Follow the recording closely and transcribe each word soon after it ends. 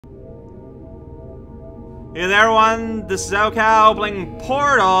Hey there, everyone. This is Cow playing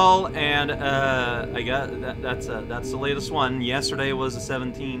Portal, and I got that's the latest one. Yesterday was the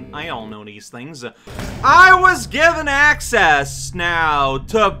 17th. I all know these things. I was given access now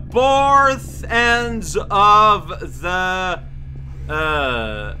to both ends of the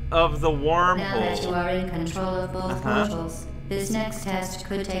wormhole. Now that you are in control of both portals, this next test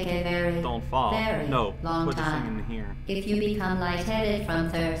could take a very, Don't fall. very No, long put time. the thing in here. If you become lightheaded from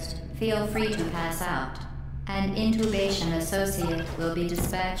thirst, feel free to pass out. An intubation associate will be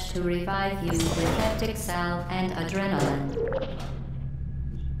dispatched to revive you with peptic salve and adrenaline.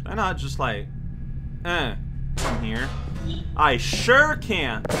 Can I not just like, in here? I sure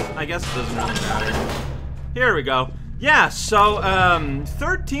can't. I guess it doesn't really matter. Here we go. Yeah, so,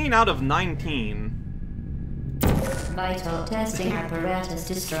 13 out of 19. Vital testing apparatus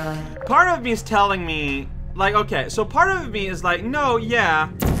destroyed. Part of me is telling me, like, okay, so part of me is like, no, yeah,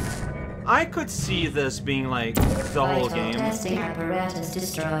 I could see this being like the whole game. Testing apparatus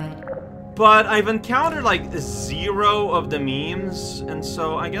destroyed. But I've encountered like 0 of the memes, and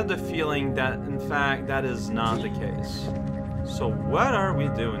so I get the feeling that in fact that is not the case. So what are we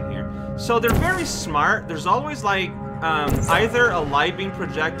doing here? So they're very smart. There's always like either a light being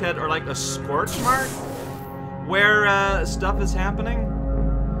projected or like a scorch mark where stuff is happening.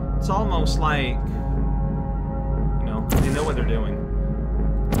 It's almost like, you know, they know what they're doing.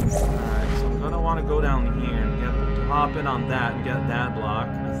 Alright, so I'm gonna want to go down here and hop in on that and get that block,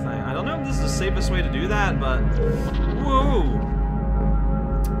 I think. I don't know if this is the safest way to do that, but woo!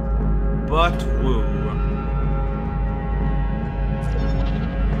 But woo.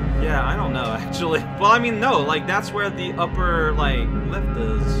 Yeah, I don't know, actually. Well, I mean, no, like, that's where the upper, like, lift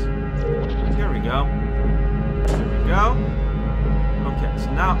is. Here we go. There we go. Okay,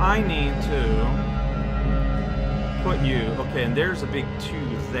 so now I need to put you, okay, and there's a big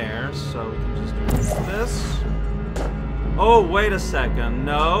tooth there, so we can just do this. Oh, wait a second,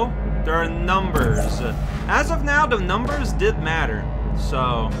 no, there are numbers. As of now, the numbers did matter,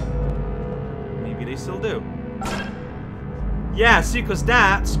 so maybe they still do. Yeah, see, because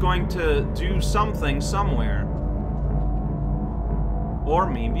that's going to do something somewhere. Or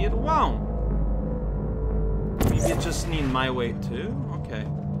maybe it won't. Maybe it just needs my weight too? Okay.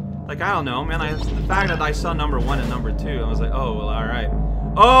 Like, I don't know, man. The fact that I saw number 1 and number 2, I was like, oh, well, alright.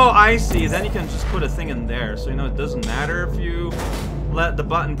 Oh, I see. Then you can just put a thing in there. So, you know, it doesn't matter if you let the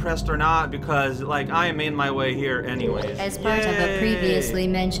button pressed or not, because, like, I made my way here anyways. As part of a previously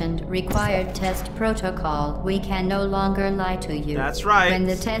mentioned required test protocol, we can no longer lie to you. That's right. When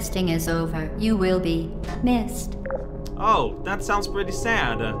the testing is over, you will be missed. Oh, that sounds pretty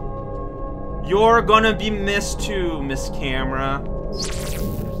sad. You're gonna be missed too, Miss Camera.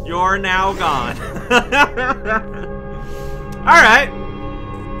 You're now gone. Alright.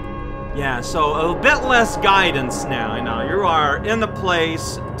 Yeah, so a bit less guidance now. I know. You are in the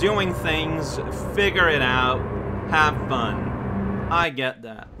place, doing things, figure it out, have fun. I get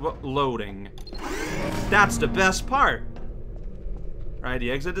that. Loading. That's the best part. Right,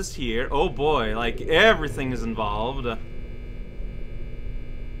 the exit is here. Oh boy, like everything is involved.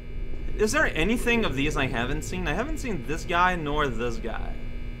 Is there anything of these I haven't seen? I haven't seen this guy nor this guy.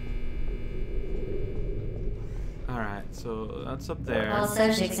 Alright, so that's up there. All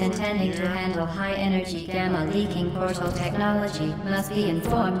subjects intending to handle high-energy gamma-leaking portal technology must be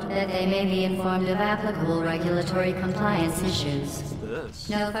informed that they may be informed of applicable regulatory compliance issues. What's this?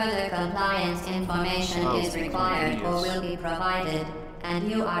 No further compliance information is required or will be provided, and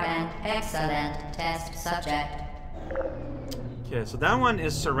you are an excellent test subject. Okay, so that one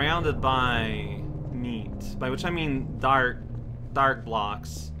is surrounded by meat, by which I mean dark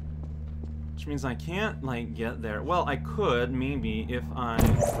blocks. Which means I can't, like, get there. Well, I could, maybe, if I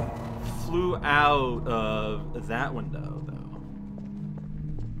flew out of that window, though.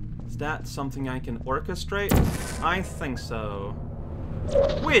 Is that something I can orchestrate? I think so.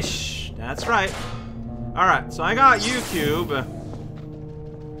 Wish! That's right. Alright, so I got you, Cube.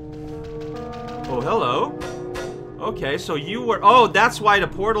 Oh, hello. Okay, so you were... Oh, that's why the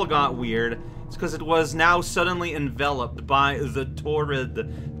portal got weird. It's because it was now suddenly enveloped by the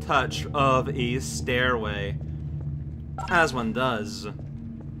torrid touch of a stairway. As one does.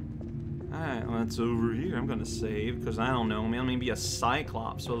 Alright, well, that's over here. I'm gonna save, because I don't know, man, maybe a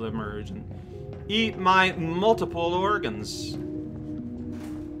Cyclops will emerge and eat my multiple organs.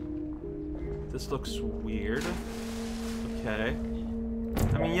 This looks weird. Okay.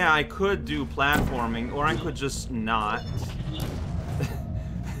 I mean, yeah, I could do platforming, or I could just not.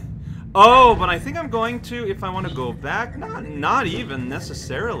 Oh, but I think I'm going to, if I want to go back, not even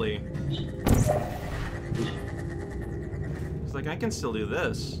necessarily. It's like, I can still do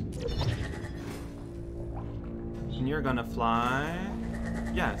this. And you're gonna fly...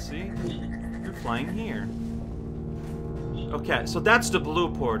 Yeah, see? You're flying here. Okay, so that's the blue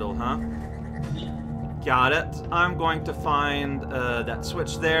portal, huh? Got it. I'm going to find that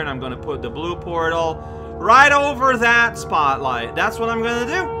switch there, and I'm going to put the blue portal right over that spotlight. That's what I'm going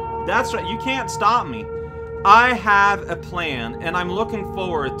to do. That's right. You can't stop me. I have a plan, and I'm looking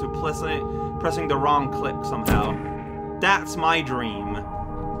forward to pressing the wrong click somehow. That's my dream.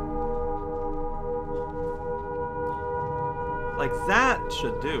 Like, that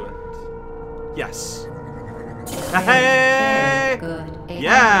should do it. Yes. Hey! Very good.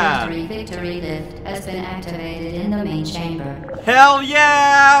 Yeah! Victory lift has been activated in the main chamber. Hell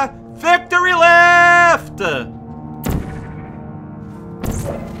yeah! Victory lift!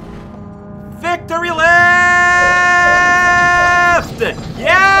 Victory lift!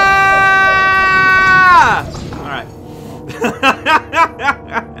 Yeah! Alright.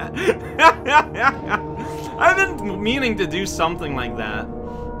 I've been meaning to do something like that.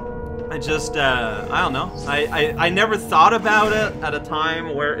 I just, I don't know. I never thought about it at a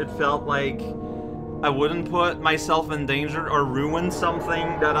time where it felt like I wouldn't put myself in danger or ruin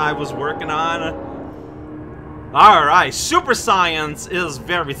something that I was working on. Alright, super science is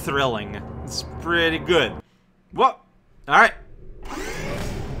very thrilling. It's pretty good. Whoa! Alright.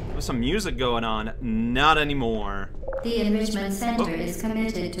 There's some music going on. Not anymore. The Enrichment Center is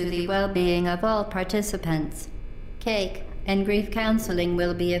committed to the well-being of all participants. Cake and grief counseling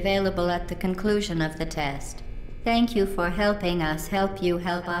will be available at the conclusion of the test. Thank you for helping us help you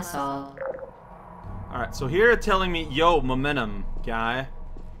help us all. Alright, so here it's telling me, yo, momentum, guy.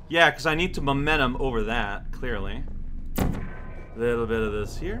 Yeah, because I need to momentum over that, clearly. A little bit of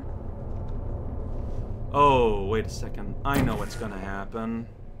this here. Oh, wait a second. I know what's gonna happen.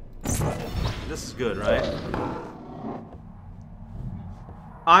 This is good, right?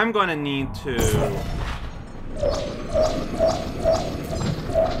 I'm gonna need to...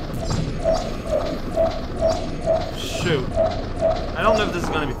 Shoot. I don't know if this is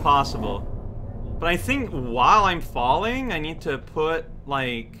gonna be possible. But I think while I'm falling, I need to put,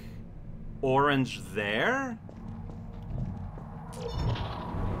 like, orange there?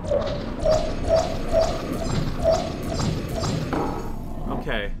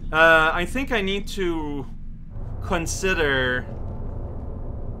 Okay. I think I need to consider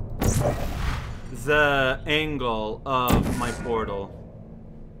the angle of my portal.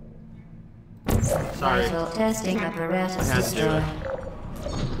 Sorry. Vital testing apparatus I had to do it.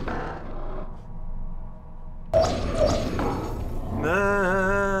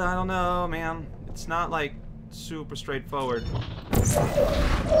 I don't know, man. It's not like super straightforward.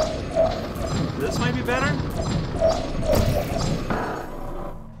 This might be better?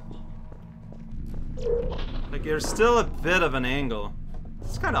 Like, there's still a bit of an angle.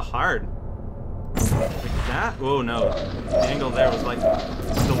 It's kind of hard. Like that? Oh no. The angle there was like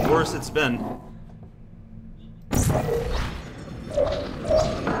the worst it's been.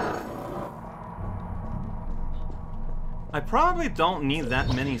 I probably don't need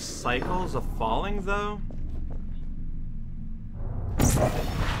that many cycles of falling, though.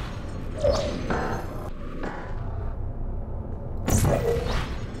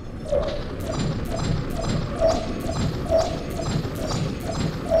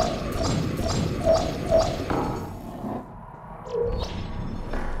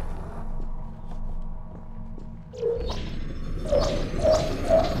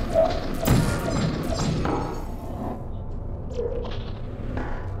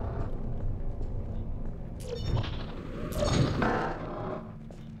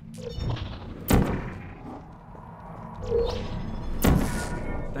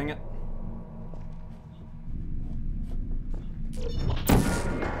 Dang it.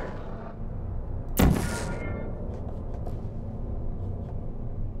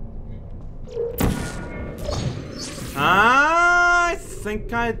 I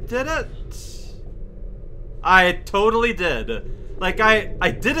think I did it. I totally did. Like,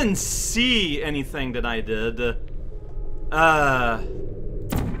 I didn't see anything that I did. But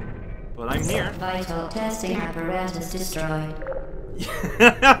I'm here. Vital testing apparatus destroyed.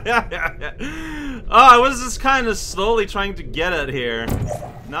 Oh, I was just kind of slowly trying to get it here.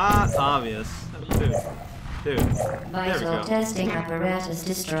 Not obvious. Dude. There we Vital go. testing apparatus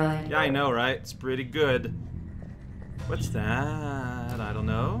destroyed. Yeah, I know, right? It's pretty good. What's that? I don't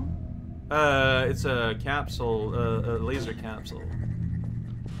know. It's a capsule, a laser capsule.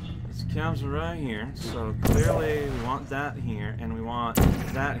 This capsule right here. So clearly we want that here, and we want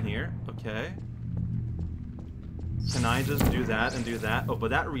that here. Okay. Can I just do that and do that? Oh,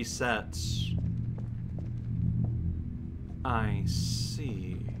 but that resets. I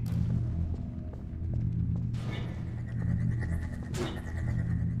see.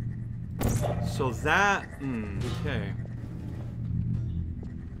 So that... okay.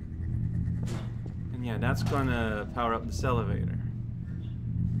 And yeah, that's gonna power up this elevator.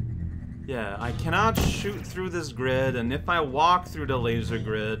 Yeah, I cannot shoot through this grid, and if I walk through the laser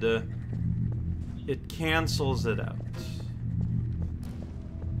grid, it cancels it out.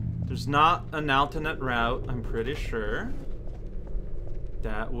 There's not an alternate route, I'm pretty sure.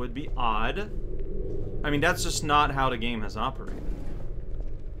 That would be odd. I mean, that's just not how the game has operated.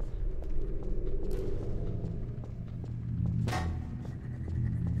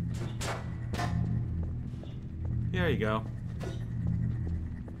 There you go.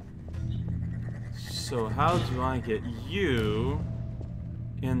 So how do I get you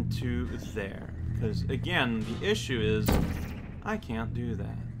into there? Because again, the issue is I can't do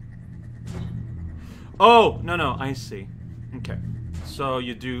that. Oh, no, I see. Okay. So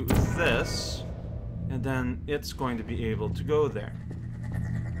you do this, and then it's going to be able to go there.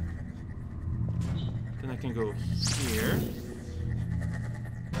 Then I can go here.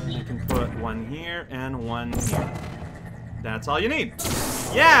 And I can put one here and one here. That's all you need.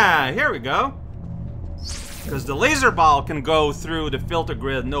 Yeah, here we go. Because the laser ball can go through the filter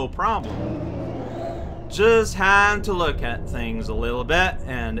grid no problem. Just had to look at things a little bit,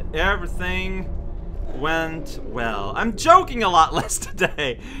 and everything went well. I'm joking a lot less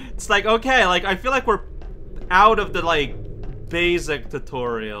today. It's like, okay, like, I feel like we're out of the, like, basic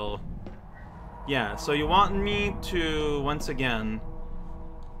tutorial. Yeah, so you want me to, once again,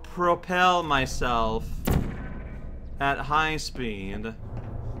 propel myself at high speed.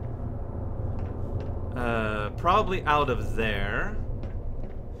 Probably out of there.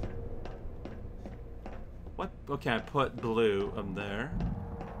 What? Okay, I put blue up there.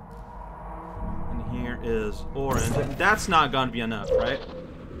 And here is orange. That's not gonna be enough, right?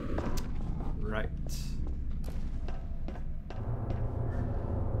 Right.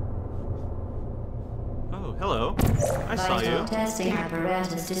 Oh, hello. I saw you. Vital testing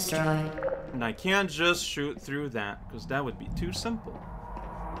apparatus destroyed. And I can't just shoot through that, because that would be too simple.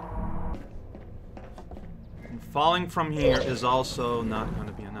 And falling from here is also not going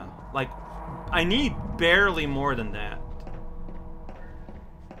to be enough. Like, I need barely more than that.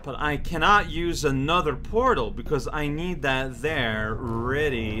 But I cannot use another portal, because I need that there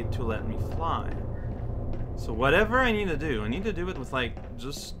ready to let me fly. So whatever I need to do it with, like,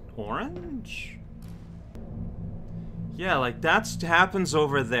 just orange? Yeah, like, that happens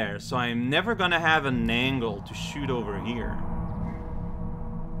over there, so I'm never gonna have an angle to shoot over here.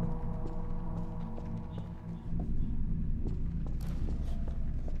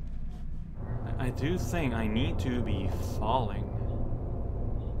 I do think I need to be falling.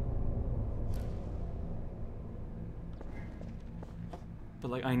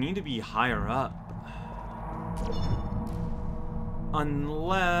 But, like, I need to be higher up.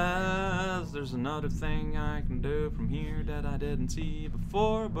 Unless there's another thing I can do from here that I didn't see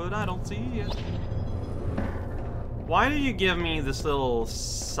before, but I don't see it. Why do you give me this little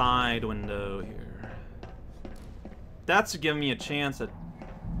side window here? That's to give me a chance at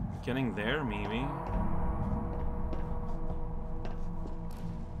getting there, maybe.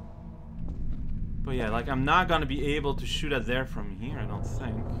 But yeah, like, I'm not gonna be able to shoot at there from here, I don't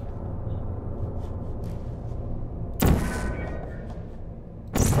think.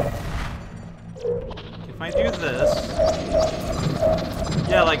 If I do this...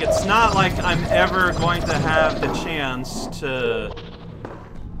 Yeah, like, it's not like I'm ever going to have the chance to...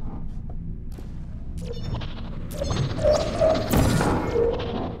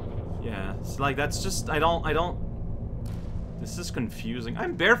 Yeah, it's like, that's just... I don't... This is confusing.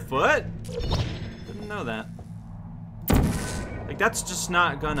 I'm barefoot? Didn't know that. Like, that's just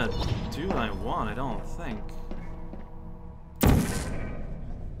not gonna do what I want, I don't think.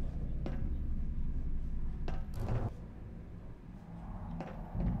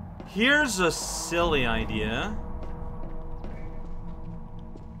 Here's a silly idea.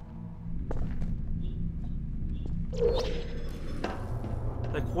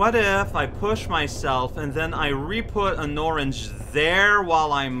 Like, what if I push myself and then I re-put an orange there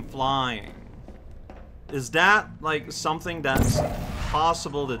while I'm flying? Is that, like, something that's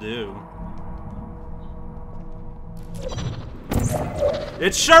possible to do?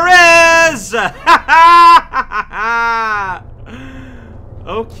 It sure is!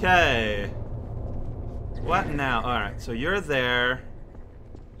 Okay. What now? Alright, so you're there.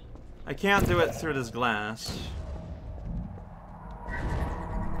 I can't do it through this glass.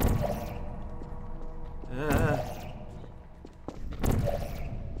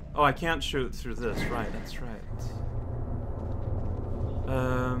 Oh, I can't shoot through this. Right, that's right.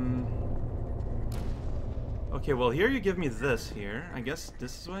 Okay, well, here you give me this here. I guess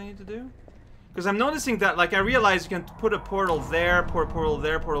this is what I need to do? Because I'm noticing that, like, I realize you can put a portal there, portal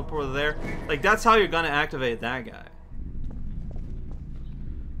there, portal there. Like, that's how you're gonna activate that guy.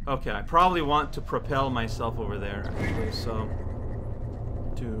 Okay, I probably want to propel myself over there, actually, so...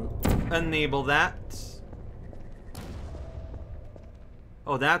 to enable that.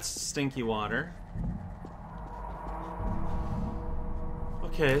 Oh, that's stinky water.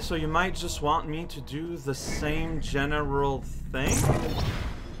 Okay, so you might just want me to do the same general thing?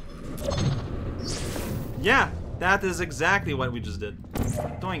 Yeah, that is exactly what we just did.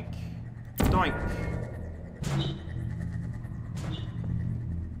 Doink. Doink.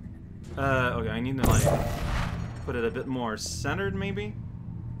 Okay, I need to, like, put it a bit more centered, maybe?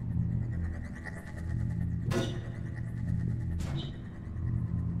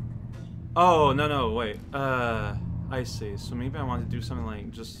 Oh, no, wait. I see. So maybe I want to do something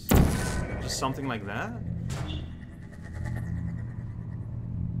like, just something like that?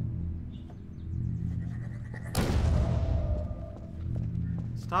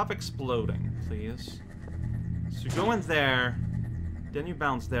 Stop exploding, please. So you go in there, then you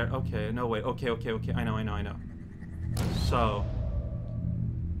bounce there. Okay, no, wait. Okay. I know. So,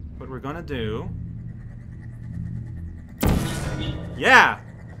 what we're gonna do... Yeah!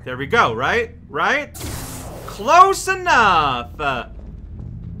 There we go, right? Right? Close enough!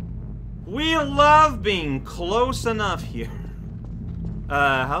 We love being close enough here.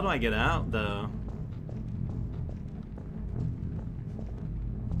 How do I get out, though?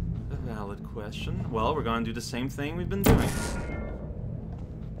 A valid question. Well, we're gonna do the same thing we've been doing.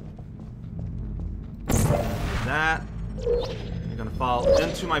 That. You're gonna fall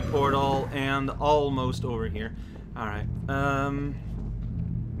into my portal and almost over here. Alright,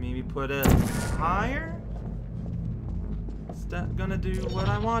 maybe put it higher? Is that gonna do what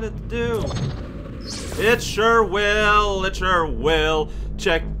I want it to do? It sure will, it sure will.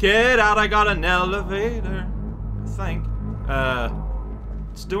 Check it out, I got an elevator. I think.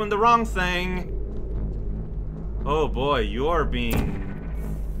 It's doing the wrong thing. Oh boy, you're being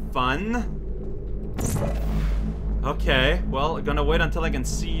fun. Okay, well, I'm gonna wait until I can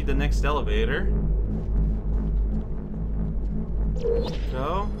see the next elevator.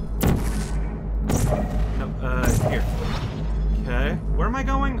 Go. No, here. Okay, where am I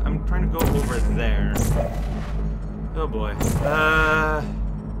going? I'm trying to go over there. Oh boy.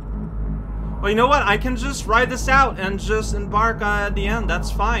 Well, you know what? I can just ride this out and just embark at the end.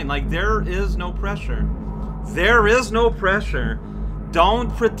 That's fine. Like, there is no pressure. There is no pressure.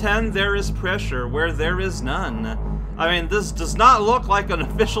 Don't pretend there is pressure where there is none. I mean, this does not look like an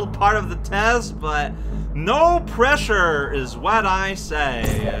official part of the test, but no pressure is what I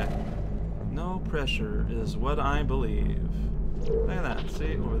say. No pressure is what I believe. Look at that.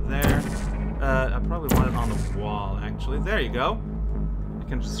 See, over there. I probably want it on the wall, actually. There you go. I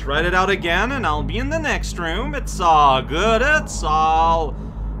can just write it out again, and I'll be in the next room. It's all good. It's all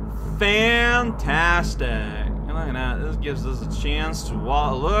fantastic. And look at that. This gives us a chance to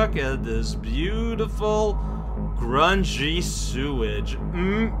look at this beautiful, grungy sewage.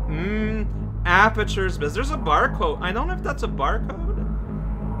 Apertures. But there's a barcode. I don't know if that's a barcode.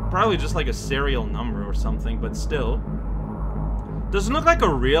 Probably just like a serial number or something, but still. Doesn't look like a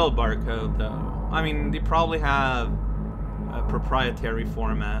real barcode, though. I mean, they probably have a proprietary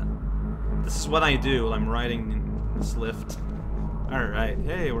format. This is what I do while I'm riding this lift. Alright,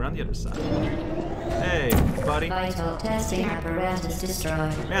 hey, we're on the other side. Hey, buddy. Vital testing apparatus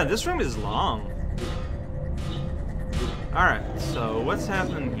destroyed. Man, this room is long. Alright, so what's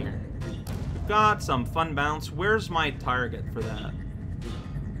happening here? We've got some fun bounce. Where's my target for that?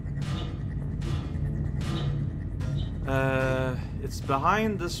 It's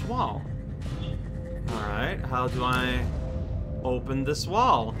behind this wall. Alright, how do I open this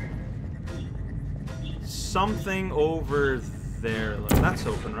wall? Something over there. Look, that's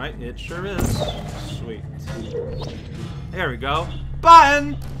open, right? It sure is. Sweet. There we go.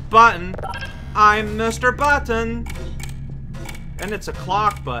 Button! Button! I'm Mr. Button! And it's a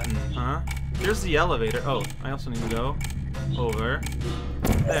clock button, huh? Here's the elevator. Oh, I also need to go over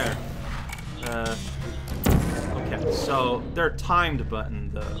there. Okay, so they're timed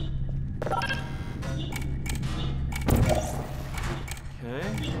button, though. Okay,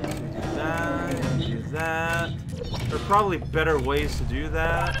 do that. There are probably better ways to do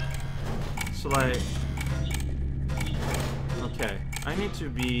that. So, like... Okay, I need to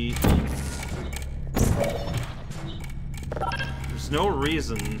be... There's no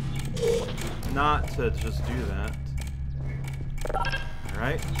reason not to just do that.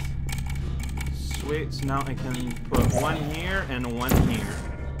 Alright. Sweet, so now I can put one here and one here.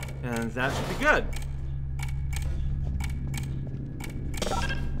 And that should be good.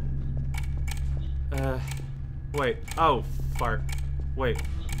 Wait. Oh, fart. Wait.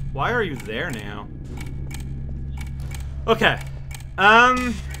 Why are you there now? Okay.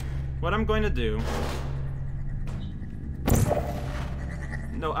 What I'm going to do...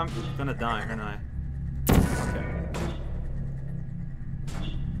 No, I'm gonna die, aren't I? Okay.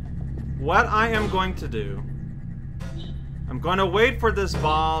 What I am going to do... I'm going to wait for this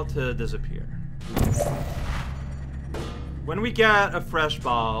ball to disappear. When we get a fresh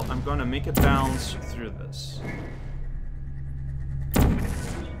ball, I'm going to make it bounce through this.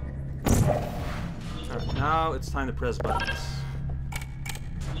 Alright, now it's time to press buttons.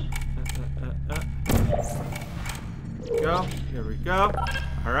 Go. Here we go.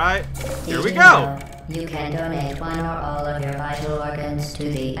 Alright. Here we go. You can donate one or all of your vital organs to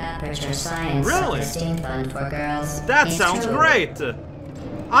the Aperture Science Self-Esteem Fund for Girls. That sounds great.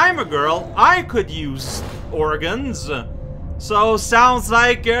 I'm a girl. I could use organs. So sounds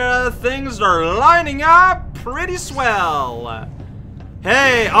like things are lining up pretty swell.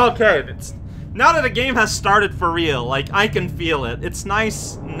 Hey, okay. Now that the game has started for real, like, I can feel it. It's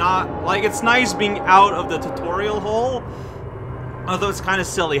nice it's nice being out of the tutorial hole. Although it's kind of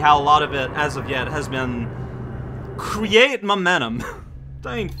silly how a lot of it, as of yet, has been create momentum.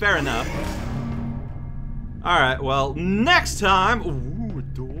 I mean, fair enough. Alright, well, next time... Ooh, a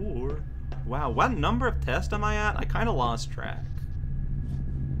door. Wow, what number of tests am I at? I kind of lost track.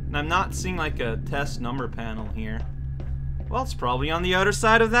 And I'm not seeing, like, a test number panel here. Well, it's probably on the other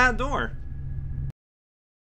side of that door.